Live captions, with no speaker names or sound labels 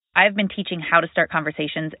I've been teaching how to start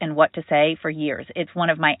conversations and what to say for years. It's one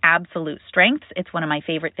of my absolute strengths. It's one of my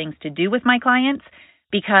favorite things to do with my clients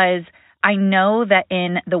because I know that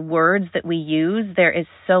in the words that we use, there is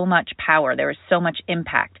so much power. There is so much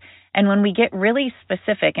impact. And when we get really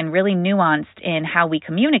specific and really nuanced in how we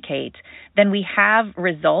communicate, then we have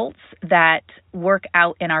results that work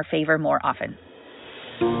out in our favor more often.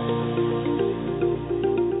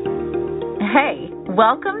 Hey,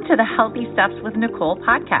 welcome to the Healthy Steps with Nicole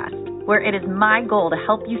podcast, where it is my goal to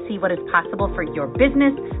help you see what is possible for your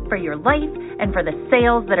business, for your life, and for the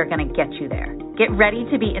sales that are going to get you there. Get ready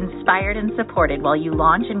to be inspired and supported while you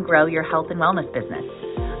launch and grow your health and wellness business.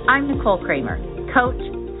 I'm Nicole Kramer, coach,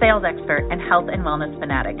 sales expert, and health and wellness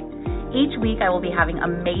fanatic. Each week, I will be having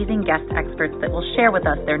amazing guest experts that will share with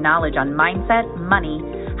us their knowledge on mindset, money,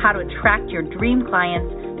 how to attract your dream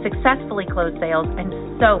clients, successfully close sales,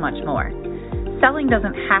 and so much more. Selling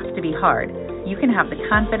doesn't have to be hard. You can have the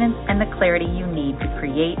confidence and the clarity you need to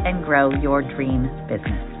create and grow your dream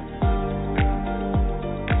business.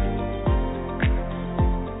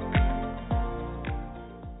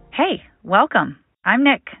 Hey, welcome. I'm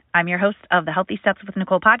Nick. I'm your host of the Healthy Steps with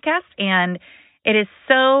Nicole podcast, and it is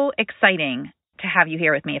so exciting to have you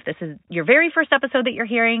here with me. If this is your very first episode that you're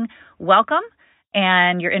hearing, welcome,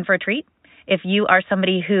 and you're in for a treat. If you are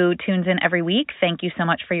somebody who tunes in every week, thank you so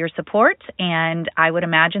much for your support, and I would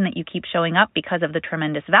imagine that you keep showing up because of the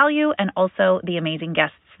tremendous value and also the amazing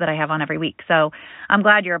guests that I have on every week. So I'm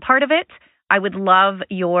glad you're a part of it. I would love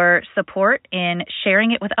your support in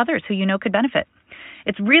sharing it with others who you know could benefit.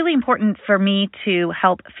 It's really important for me to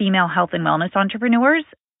help female health and wellness entrepreneurs.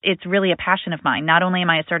 It's really a passion of mine. Not only am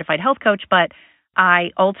I a certified health coach, but I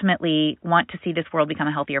ultimately want to see this world become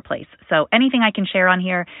a healthier place. So anything I can share on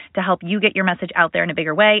here to help you get your message out there in a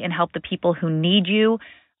bigger way and help the people who need you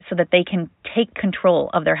so that they can take control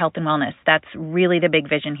of their health and wellness. That's really the big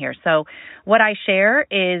vision here. So what I share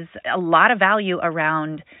is a lot of value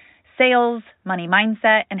around sales, money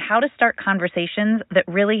mindset, and how to start conversations that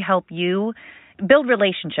really help you build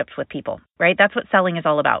relationships with people, right? That's what selling is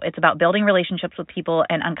all about. It's about building relationships with people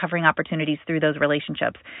and uncovering opportunities through those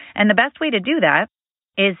relationships. And the best way to do that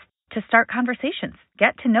is to start conversations,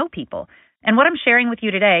 get to know people. And what I'm sharing with you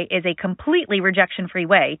today is a completely rejection-free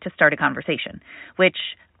way to start a conversation, which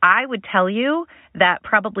I would tell you that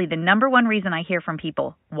probably the number one reason I hear from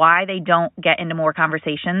people why they don't get into more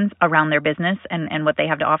conversations around their business and what they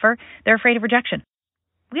have to offer, they're afraid of rejection.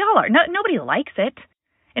 We all are. Nobody likes it.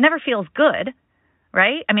 It never feels good.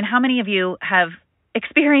 Right? I mean, how many of you have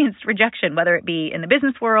experienced rejection, whether it be in the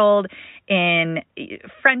business world, in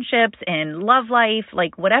friendships, in love life,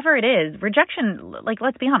 like whatever it is, rejection, like,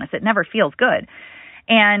 let's be honest, it never feels good.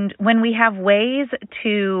 And when we have ways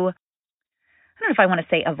to, I don't know if I want to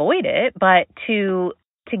say avoid it, but to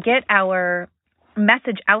get our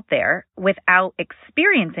message out there without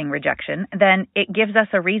experiencing rejection, then it gives us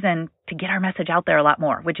a reason to get our message out there a lot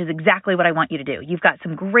more, which is exactly what I want you to do. You've got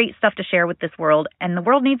some great stuff to share with this world, and the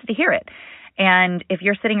world needs to hear it. And if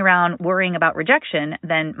you're sitting around worrying about rejection,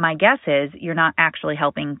 then my guess is you're not actually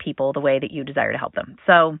helping people the way that you desire to help them.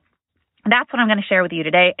 So that's what I'm going to share with you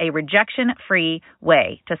today, a rejection-free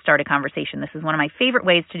way to start a conversation. This is one of my favorite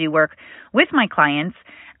ways to do work with my clients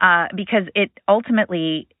because it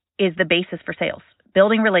ultimately is the basis for sales,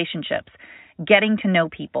 building relationships, getting to know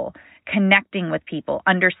people, connecting with people,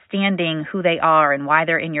 understanding who they are and why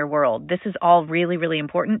they're in your world. This is all really, really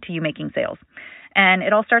important to you making sales. And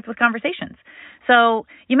it all starts with conversations. So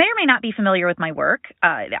you may or may not be familiar with my work.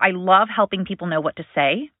 I love helping people know what to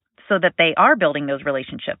say so that they are building those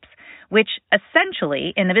relationships, which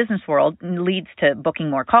essentially in the business world leads to booking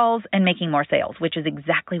more calls and making more sales, which is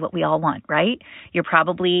exactly what we all want, right? You're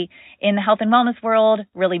probably in the health and wellness world,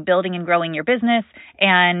 really building and growing your business,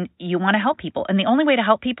 and you want to help people. And the only way to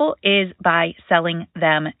help people is by selling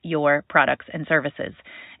them your products and services.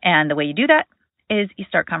 And the way you do that is you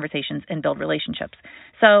start conversations and build relationships.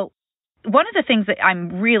 So one of the things that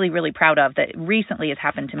I'm really, really proud of that recently has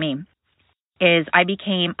happened to me is I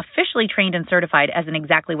became officially trained and certified as an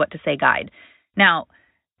Exactly What to Say guide. Now,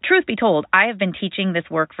 truth be told, I have been teaching this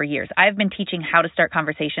work for years. I've been teaching how to start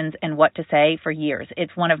conversations and what to say for years.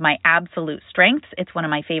 It's one of my absolute strengths. It's one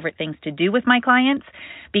of my favorite things to do with my clients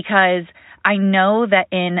because I know that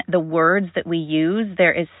in the words that we use,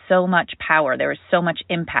 there is so much power. There is so much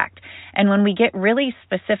impact. And when we get really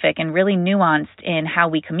specific and really nuanced in how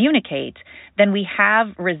we communicate, then we have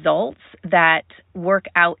results that work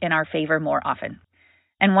out in our favor more often.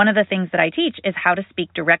 And one of the things that I teach is how to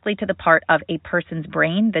speak directly to the part of a person's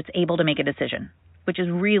brain that's able to make a decision, which is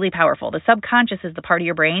really powerful. The subconscious is the part of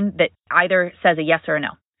your brain that either says a yes or a no,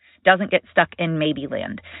 doesn't get stuck in maybe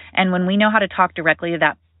land. And when we know how to talk directly to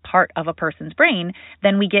that part of a person's brain,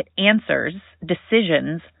 then we get answers,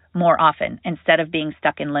 decisions more often instead of being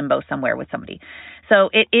stuck in limbo somewhere with somebody. So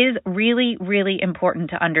it is really, really important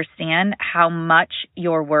to understand how much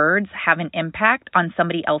your words have an impact on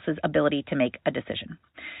somebody else's ability to make a decision.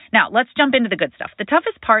 Now, let's jump into the good stuff. The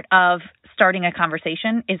toughest part of starting a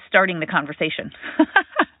conversation is starting the conversation,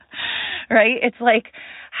 right? It's like,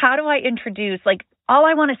 how do I introduce, like, all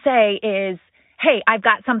I want to say is, hey, I've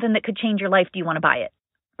got something that could change your life. Do you want to buy it?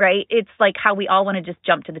 Right? It's like how we all want to just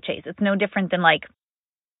jump to the chase. It's no different than like,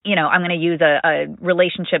 I'm going to use a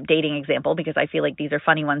relationship dating example because I feel like these are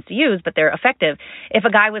funny ones to use, but they're effective. If a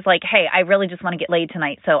guy was like, hey, I really just want to get laid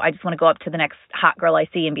tonight, so I just want to go up to the next hot girl I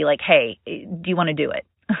see and be like, hey, do you want to do it?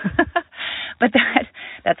 But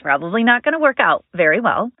that's probably not going to work out very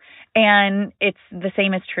well. And it's the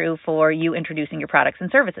same is true for you introducing your products and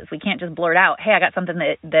services. We can't just blurt out, hey, I got something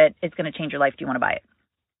that is going to change your life. Do you want to buy it?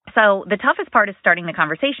 So the toughest part is starting the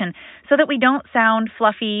conversation so that we don't sound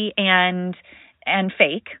fluffy and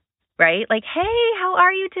fake, right? Like, hey, how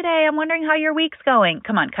are you today? I'm wondering how your week's going.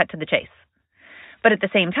 Come on, cut to the chase. But at the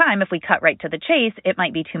same time, if we cut right to the chase, it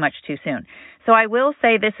might be too much too soon. So I will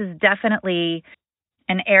say this is definitely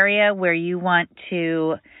an area where you want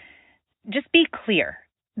to just be clear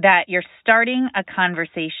that you're starting a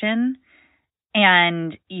conversation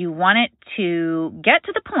and you want it to get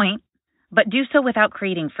to the point, but do so without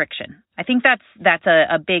creating friction. I think that's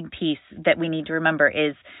a big piece that we need to remember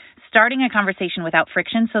is starting a conversation without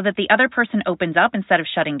friction so that the other person opens up instead of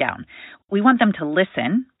shutting down. We want them to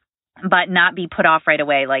listen, but not be put off right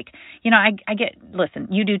away. Like, listen,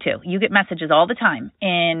 you do too. You get messages all the time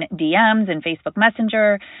in DMs and Facebook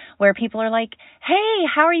Messenger where people are like, hey,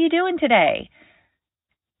 how are you doing today?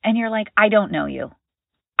 And you're like, I don't know you.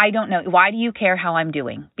 I don't know. Why do you care how I'm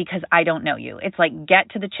doing? Because I don't know you. It's like,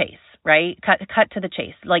 get to the chase, right? Cut to the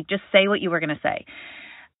chase. Like, just say what you were going to say.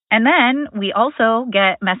 And then we also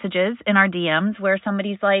get messages in our DMs where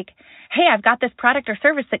somebody's like, hey, I've got this product or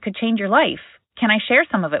service that could change your life. Can I share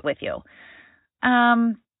some of it with you?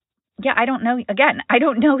 Yeah, I don't know. Again, I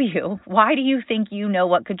don't know you. Why do you think you know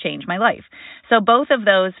what could change my life? So both of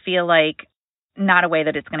those feel like not a way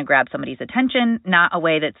that it's going to grab somebody's attention, not a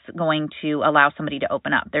way that's going to allow somebody to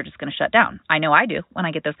open up. They're just going to shut down. I know I do when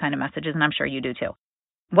I get those kind of messages, and I'm sure you do too.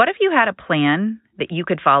 What if you had a plan that you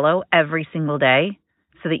could follow every single day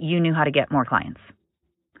so that you knew how to get more clients?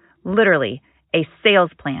 Literally, a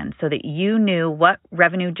sales plan so that you knew what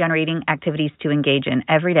revenue generating activities to engage in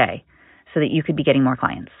every day so that you could be getting more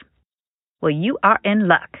clients. Well, you are in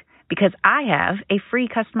luck because I have a free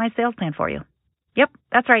customized sales plan for you. Yep,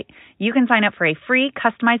 that's right. You can sign up for a free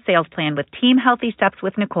customized sales plan with Team Healthy Steps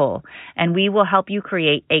with Nicole, and we will help you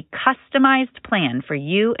create a customized plan for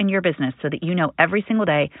you and your business so that you know every single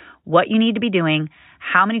day what you need to be doing,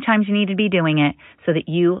 how many times you need to be doing it so that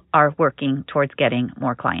you are working towards getting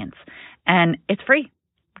more clients. And it's free.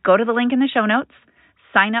 Go to the link in the show notes,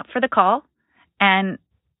 sign up for the call, and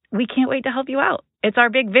we can't wait to help you out. It's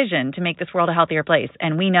our big vision to make this world a healthier place.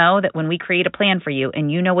 And we know that when we create a plan for you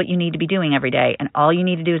and you know what you need to be doing every day and all you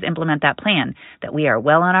need to do is implement that plan, that we are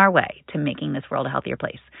well on our way to making this world a healthier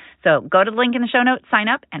place. So go to the link in the show notes, sign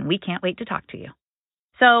up, and we can't wait to talk to you.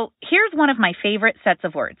 So here's one of my favorite sets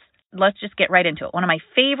of words. Let's just get right into it. One of my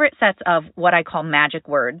favorite sets of what I call magic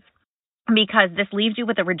words, because this leaves you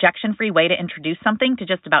with a rejection-free way to introduce something to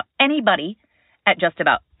just about anybody at just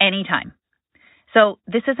about any time. So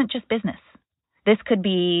this isn't just business. This could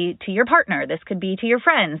be to your partner. This could be to your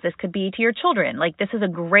friends. This could be to your children. Like, this is a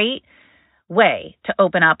great way to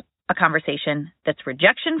open up a conversation that's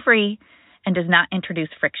rejection-free and does not introduce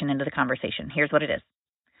friction into the conversation. Here's what it is.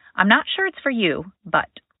 I'm not sure it's for you, but.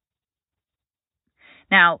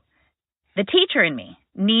 Now, the teacher in me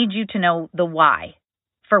needs you to know the why,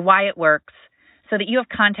 for why it works, so that you have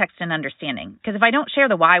context and understanding. Because if I don't share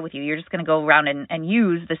the why with you, you're just going to go around and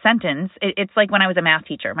use the sentence. It's like when I was a math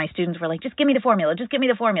teacher. My students were like, just give me the formula. Just give me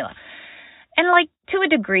the formula. And like, to a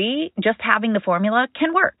degree, just having the formula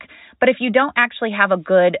can work. But if you don't actually have a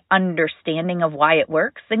good understanding of why it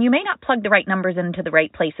works, then you may not plug the right numbers into the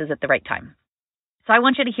right places at the right time. So I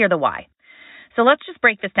want you to hear the why. So let's just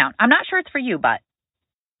break this down. I'm not sure it's for you, but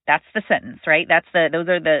that's the sentence, right? Those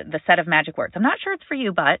are the set of magic words. I'm not sure it's for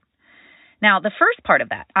you, but. Now, the first part of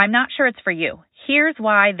that, I'm not sure it's for you. Here's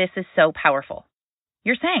why this is so powerful.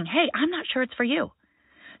 You're saying, hey, I'm not sure it's for you.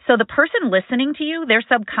 So the person listening to you, their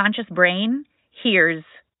subconscious brain hears,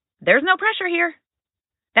 there's no pressure here.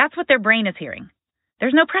 That's what their brain is hearing.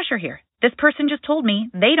 There's no pressure here. This person just told me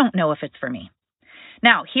they don't know if it's for me.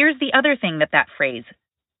 Now, here's the other thing that phrase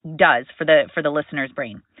does for the listener's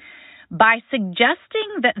brain. By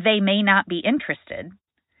suggesting that they may not be interested,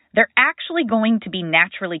 they're actually going to be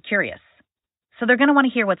naturally curious. So they're going to want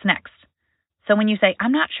to hear what's next. So when you say,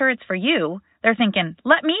 I'm not sure it's for you, they're thinking,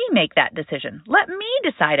 let me make that decision. Let me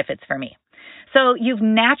decide if it's for me. So you've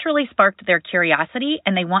naturally sparked their curiosity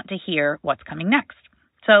and they want to hear what's coming next.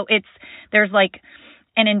 So there's like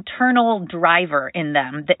an internal driver in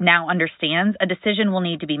them that now understands a decision will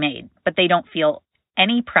need to be made, but they don't feel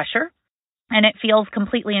any pressure and it feels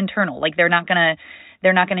completely internal. Like they're not going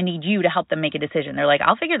to need you to help them make a decision. They're like,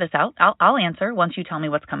 I'll figure this out. I'll answer once you tell me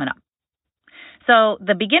what's coming up. So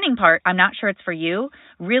the beginning part, I'm not sure it's for you,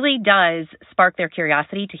 really does spark their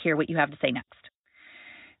curiosity to hear what you have to say next.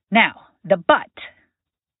 Now, the but.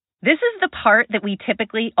 This is the part that we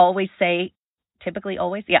typically always say should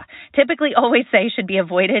be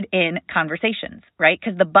avoided in conversations, right?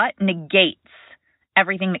 Because the but negates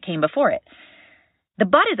everything that came before it. The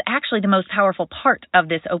but is actually the most powerful part of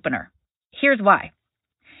this opener. Here's why.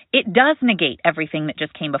 It does negate everything that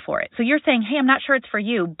just came before it. So you're saying, hey, I'm not sure it's for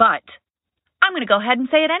you, but I'm going to go ahead and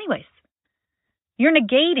say it anyways. You're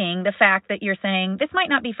negating the fact that you're saying, this might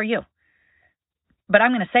not be for you, but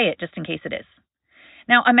I'm going to say it just in case it is.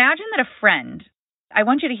 Now, imagine that a friend, I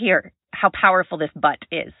want you to hear how powerful this but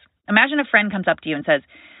is. Imagine a friend comes up to you and says,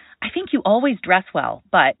 I think you always dress well,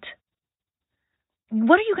 but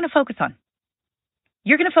what are you going to focus on?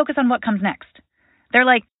 You're going to focus on what comes next. They're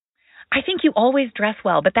like, I think you always dress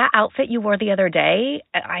well, but that outfit you wore the other day,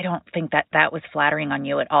 I don't think that was flattering on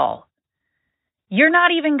you at all. You're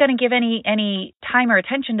not even going to give any time or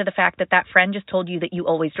attention to the fact that that friend just told you that you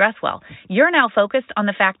always dress well. You're now focused on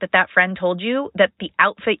the fact that that friend told you that the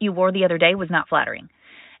outfit you wore the other day was not flattering.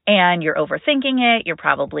 And you're overthinking it. You're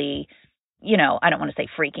probably, I don't want to say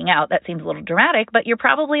freaking out. That seems a little dramatic, but you're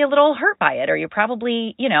probably a little hurt by it, or you're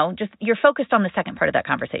probably, you're focused on the second part of that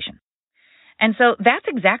conversation. And so that's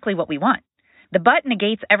exactly what we want. The but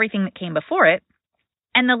negates everything that came before it.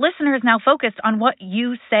 And the listener is now focused on what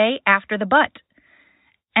you say after the but.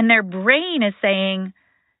 And their brain is saying,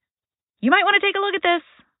 you might want to take a look at this.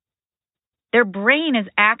 Their brain is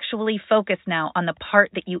actually focused now on the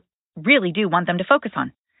part that you really do want them to focus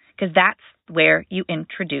on, because that's where you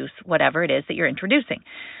introduce whatever it is that you're introducing.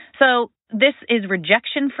 So this is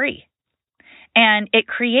rejection free. And it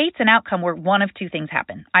creates an outcome where one of two things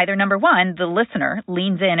happen. Either number one, the listener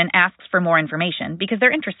leans in and asks for more information because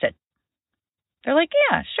they're interested. They're like,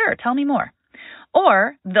 yeah, sure, tell me more.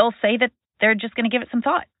 Or they'll say that they're just going to give it some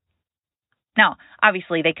thought. Now,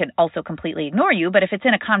 obviously, they could also completely ignore you, but if it's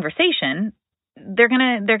in a conversation, they're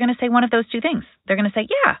going to say one of those two things. They're going to say,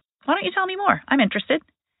 yeah, why don't you tell me more? I'm interested.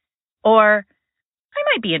 Or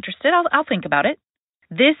I might be interested. I'll think about it.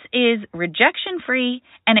 This is rejection-free,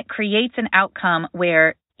 and it creates an outcome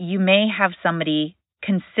where you may have somebody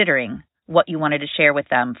considering what you wanted to share with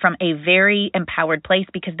them from a very empowered place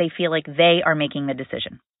because they feel like they are making the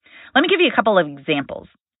decision. Let me give you a couple of examples.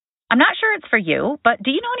 I'm not sure it's for you, but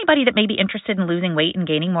do you know anybody that may be interested in losing weight and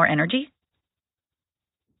gaining more energy?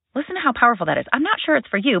 Listen to how powerful that is. I'm not sure it's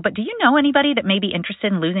for you, but do you know anybody that may be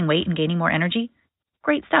interested in losing weight and gaining more energy?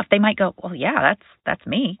 Great stuff. They might go, well, yeah, that's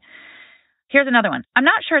me. Here's another one. I'm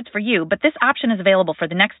not sure it's for you, but this option is available for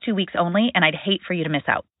the next 2 weeks only, and I'd hate for you to miss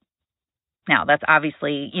out. Now, that's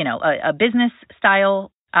obviously, a business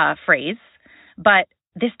style phrase, but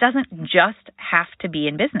this doesn't just have to be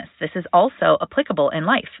in business. This is also applicable in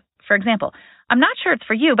life. For example, I'm not sure it's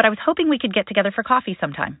for you, but I was hoping we could get together for coffee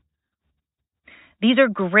sometime. These are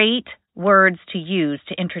great words to use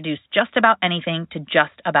to introduce just about anything to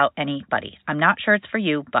just about anybody. I'm not sure it's for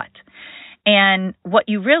you, but. And what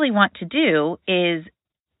you really want to do is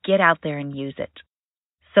get out there and use it.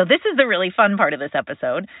 So this is the really fun part of this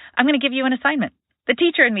episode. I'm going to give you an assignment. The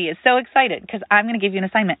teacher in me is so excited because I'm going to give you an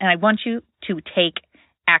assignment, and I want you to take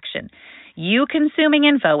action. You consuming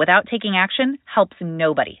info without taking action helps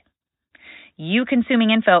nobody. You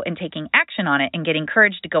consuming info and taking action on it and getting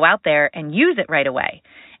courage to go out there and use it right away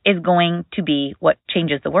is going to be what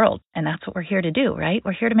changes the world. And that's what we're here to do, right?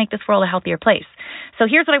 We're here to make this world a healthier place. So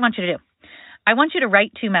here's what I want you to do. I want you to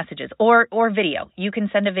write 2 messages or video. You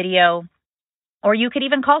can send a video, or you could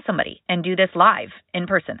even call somebody and do this live in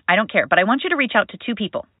person. I don't care, but I want you to reach out to 2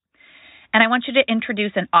 people. And I want you to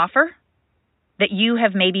introduce an offer that you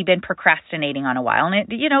have maybe been procrastinating on a while.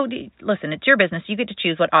 And listen, it's your business. You get to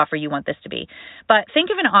choose what offer you want this to be. But think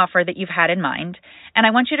of an offer that you've had in mind. And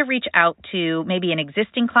I want you to reach out to maybe an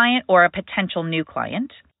existing client or a potential new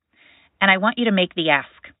client. And I want you to make the ask.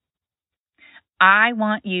 I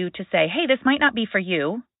want you to say, hey, this might not be for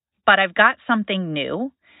you, but I've got something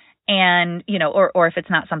new. And, or if it's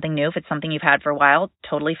not something new, if it's something you've had for a while,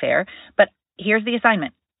 totally fair. But here's the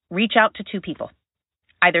assignment. Reach out to 2 people.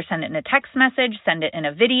 Either send it in a text message, send it in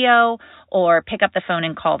a video, or pick up the phone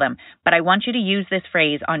and call them. But I want you to use this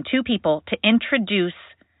phrase on 2 people to introduce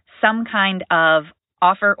some kind of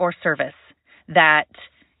offer or service that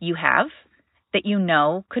you have that you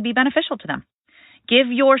know could be beneficial to them. Give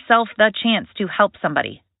yourself the chance to help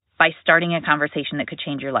somebody by starting a conversation that could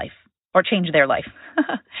change your life or change their life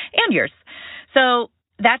and yours. So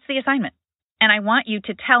that's the assignment. And I want you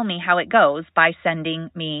to tell me how it goes by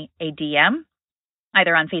sending me a DM,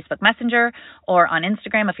 either on Facebook Messenger or on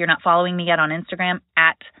Instagram. If you're not following me yet on Instagram,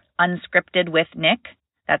 at Unscripted with Nick.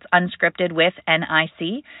 That's Unscripted with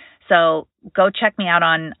NIC. So go check me out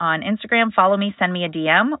on Instagram, follow me, send me a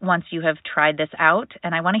DM once you have tried this out.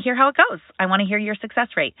 And I want to hear how it goes. I want to hear your success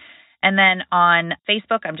rate. And then on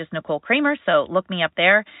Facebook, I'm just Nicole Kramer. So look me up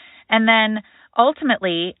there. And then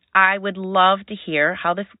ultimately, I would love to hear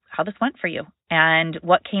how this went for you and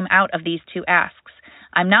what came out of these 2 asks.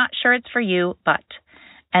 I'm not sure it's for you, but,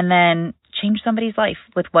 and then change somebody's life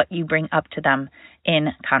with what you bring up to them in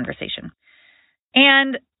conversation.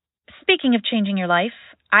 And speaking of changing your life,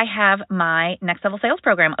 I have my Next Level Sales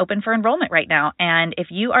program open for enrollment right now. And if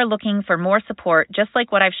you are looking for more support, just like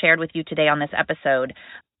what I've shared with you today on this episode,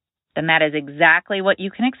 then that is exactly what you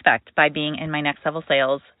can expect by being in my Next Level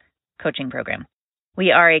Sales coaching program.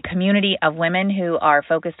 We are a community of women who are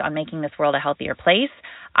focused on making this world a healthier place.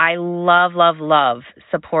 I love, love, love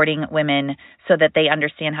supporting women so that they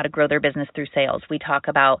understand how to grow their business through sales. We talk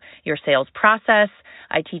about your sales process.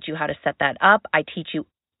 I teach you how to set that up. I teach you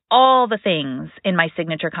all the things in my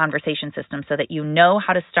signature conversation system so that you know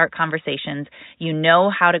how to start conversations, you know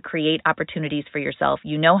how to create opportunities for yourself,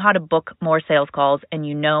 you know how to book more sales calls, and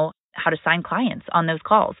you know how to sign clients on those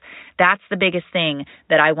calls. That's the biggest thing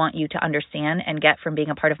that I want you to understand and get from being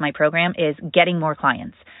a part of my program is getting more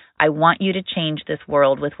clients. I want you to change this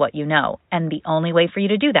world with what you know. And the only way for you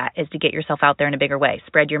to do that is to get yourself out there in a bigger way,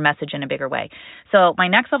 spread your message in a bigger way. So my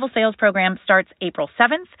Next Level Sales program starts April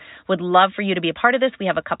 7th. Would love for you to be a part of this. We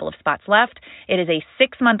have a couple of spots left. It is a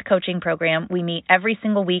 6-month coaching program. We meet every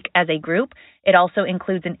single week as a group. It also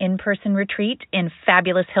includes an in-person retreat in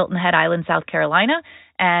fabulous Hilton Head Island, South Carolina.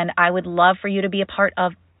 And I would love for you to be a part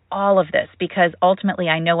of all of this because ultimately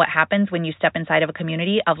I know what happens when you step inside of a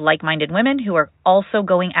community of like-minded women who are also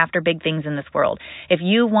going after big things in this world. If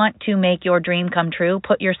you want to make your dream come true,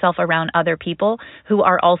 put yourself around other people who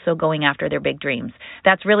are also going after their big dreams.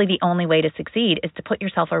 That's really the only way to succeed is to put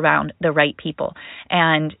yourself around the right people.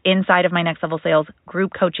 And inside of my Next Level Sales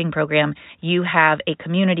group coaching program, you have a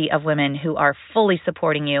community of women who are fully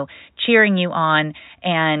supporting you, cheering you on,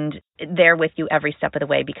 and they're with you every step of the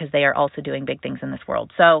way because they are also doing big things in this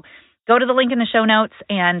world. So go to the link in the show notes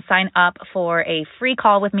and sign up for a free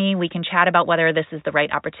call with me. We can chat about whether this is the right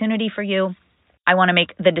opportunity for you. I want to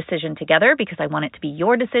make the decision together because I want it to be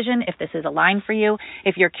your decision if this is aligned for you.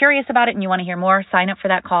 If you're curious about it and you want to hear more, sign up for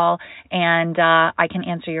that call and I can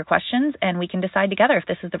answer your questions and we can decide together if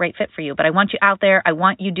this is the right fit for you. But I want you out there. I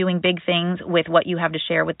want you doing big things with what you have to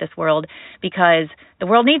share with this world because the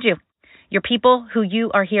world needs you. Your people who you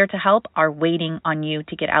are here to help are waiting on you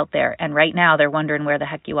to get out there. And right now they're wondering where the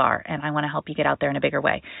heck you are. And I want to help you get out there in a bigger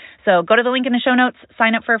way. So go to the link in the show notes,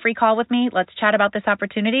 sign up for a free call with me. Let's chat about this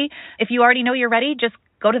opportunity. If you already know you're ready, just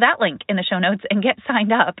go to that link in the show notes and get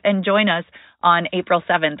signed up and join us on April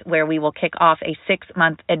 7th, where we will kick off a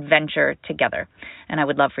 6-month adventure together. And I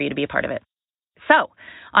would love for you to be a part of it. So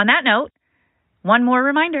on that note, one more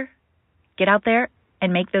reminder, get out there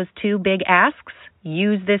and make those 2 big asks.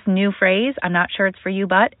 Use this new phrase. I'm not sure it's for you,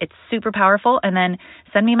 but it's super powerful. And then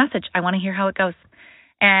send me a message. I want to hear how it goes.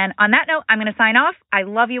 And on that note, I'm going to sign off. I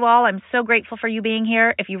love you all. I'm so grateful for you being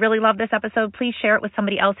here. If you really love this episode, please share it with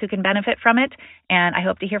somebody else who can benefit from it. And I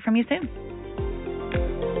hope to hear from you soon.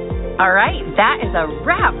 All right. That is a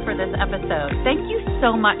wrap for this episode. Thank you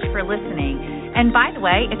so much for listening. And by the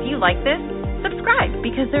way, if you like this, subscribe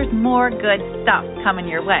because there's more good stuff coming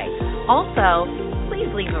your way. Also, please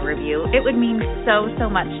leave a review. It would mean so, so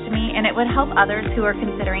much to me, and it would help others who are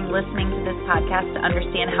considering listening to this podcast to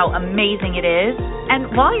understand how amazing it is. And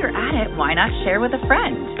while you're at it, why not share with a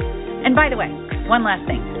friend? And by the way, one last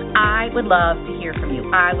thing. I would love to hear from you.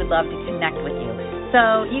 I would love to connect with you.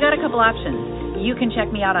 So you got a couple options. You can check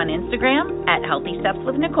me out on Instagram at Healthy Steps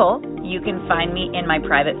with Nicole. You can find me in my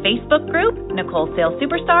private Facebook group, Nicole Sales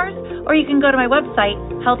Superstars, or you can go to my website,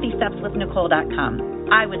 healthystepswithnicole.com.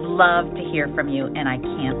 I would love to hear from you, and I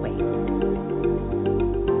can't wait.